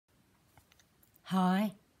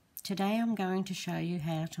Hi, today I'm going to show you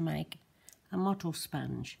how to make a mottle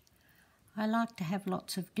sponge. I like to have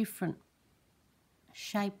lots of different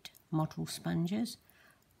shaped mottle sponges.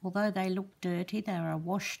 Although they look dirty, they are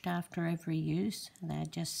washed after every use. They're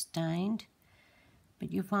just stained.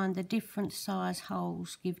 But you find the different size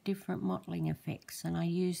holes give different mottling effects, and I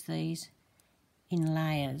use these in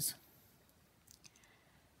layers.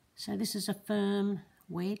 So this is a firm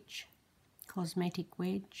wedge, cosmetic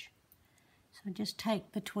wedge. So just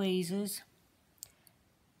take the tweezers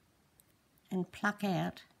and pluck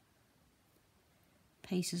out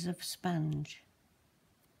pieces of sponge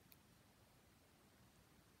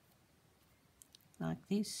like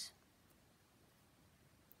this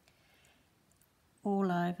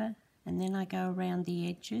all over, and then I go around the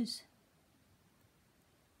edges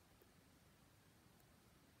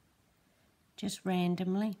just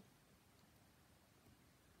randomly,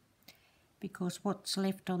 because what's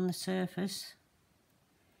left on the surface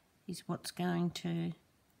is what's going to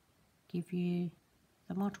give you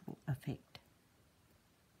the mottle effect.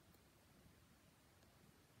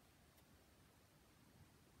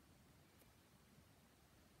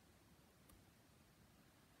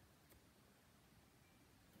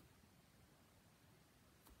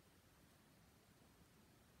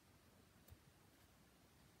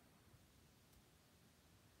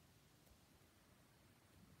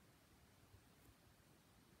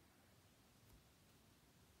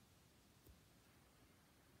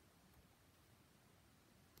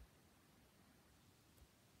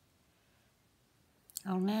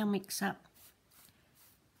 I'll now mix up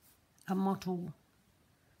a mottle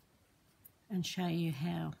and show you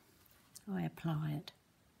how I apply it.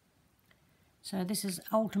 So this is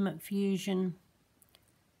Ultimate Fusion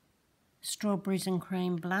Strawberries and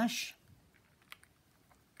Cream Blush.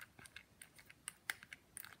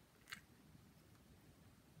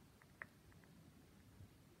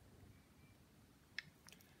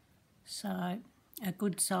 So a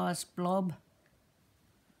good sized blob,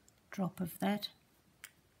 drop of that.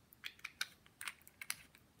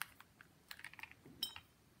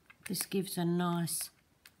 This gives a nice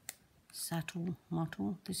subtle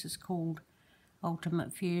mottle. This is called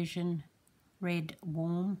Ultimate Fusion Red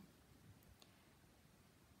Warm.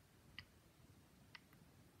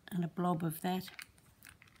 And a blob of that.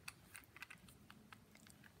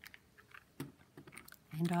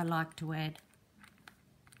 And I like to add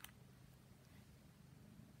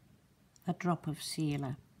a drop of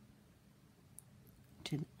sealer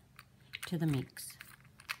to the mix.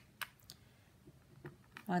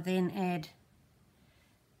 I then add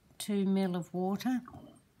 2 ml of water.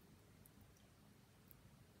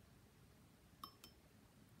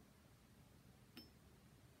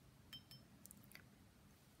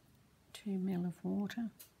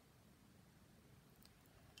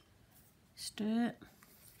 Stir.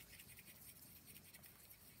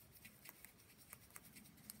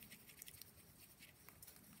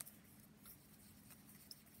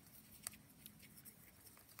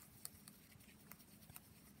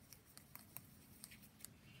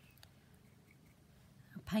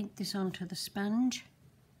 Paint this onto the sponge.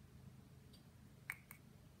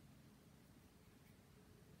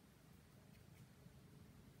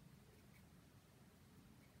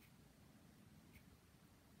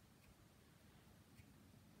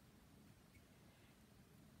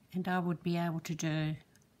 And I would be able to do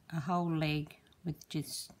a whole leg with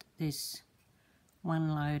just this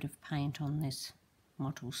one load of paint on this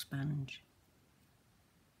mottle sponge.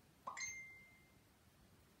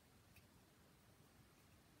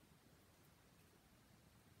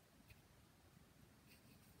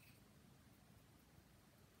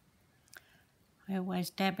 I always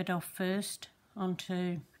dab it off first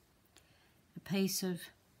onto a piece of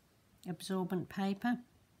absorbent paper,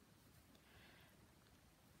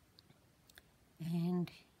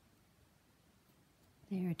 and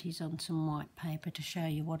there it is on some white paper to show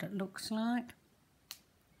you what it looks like.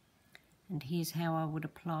 And here's how I would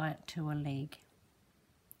apply it to a leg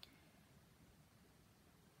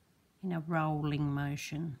in a rolling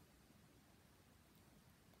motion.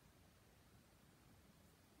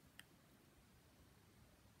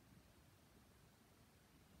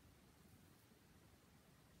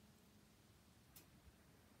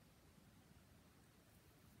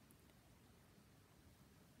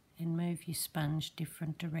 And move your sponge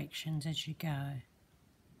different directions as you go.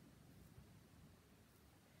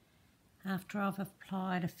 After I've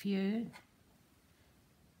applied a few,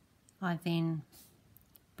 I then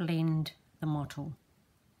blend the mottle.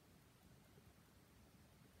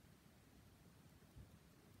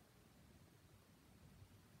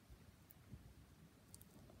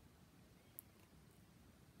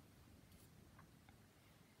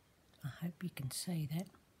 hope you can see that.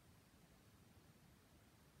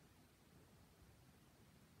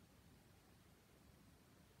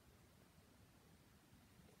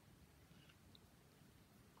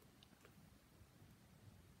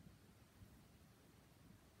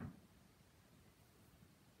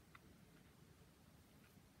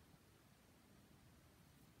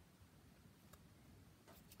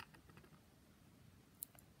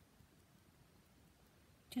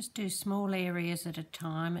 Just do small areas at a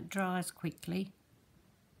time, it dries quickly.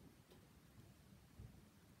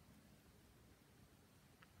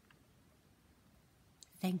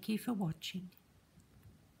 Thank you for watching.